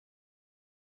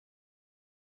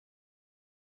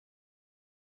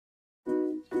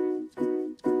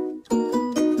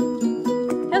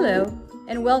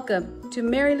and welcome to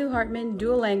Mary Lou Hartman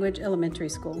Dual Language Elementary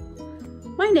School.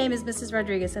 My name is Mrs.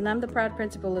 Rodriguez and I'm the proud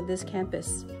principal of this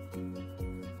campus.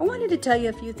 I wanted to tell you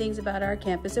a few things about our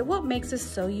campus and what makes us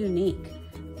so unique,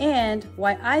 and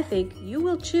why I think you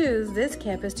will choose this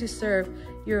campus to serve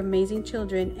your amazing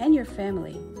children and your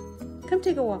family. Come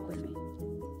take a walk with me.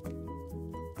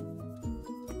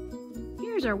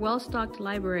 Here's our well-stocked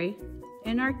library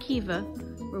and our Kiva,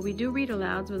 where we do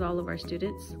read-alouds with all of our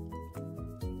students.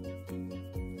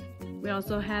 We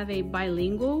also have a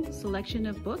bilingual selection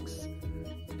of books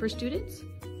for students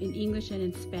in English and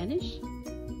in Spanish.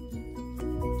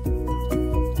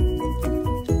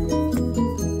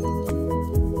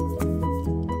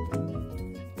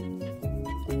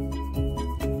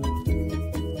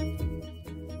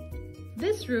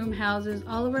 This room houses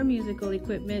all of our musical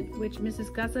equipment, which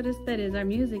Mrs. Casares Perez, our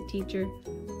music teacher,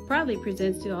 proudly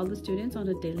presents to all the students on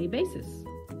a daily basis.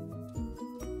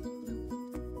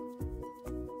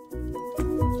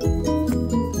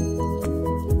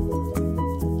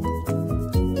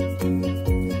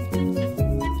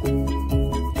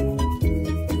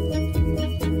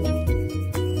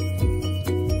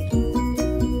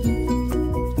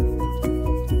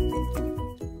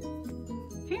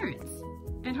 Parents,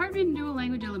 at Hartman Dual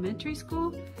Language Elementary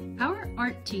School, our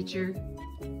art teacher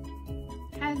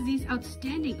has these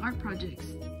outstanding art projects.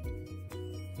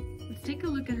 Let's take a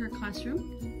look at her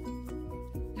classroom.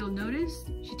 You'll notice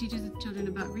she teaches the children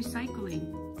about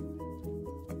recycling.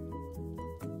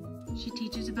 She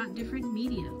teaches about different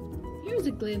media. Here's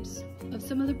a glimpse of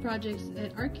some of the projects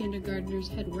that our kindergartners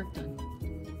had worked on.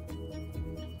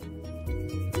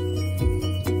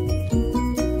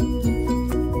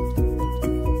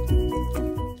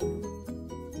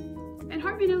 At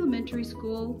Hartman Elementary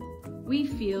School, we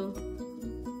feel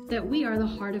that we are the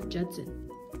heart of Judson.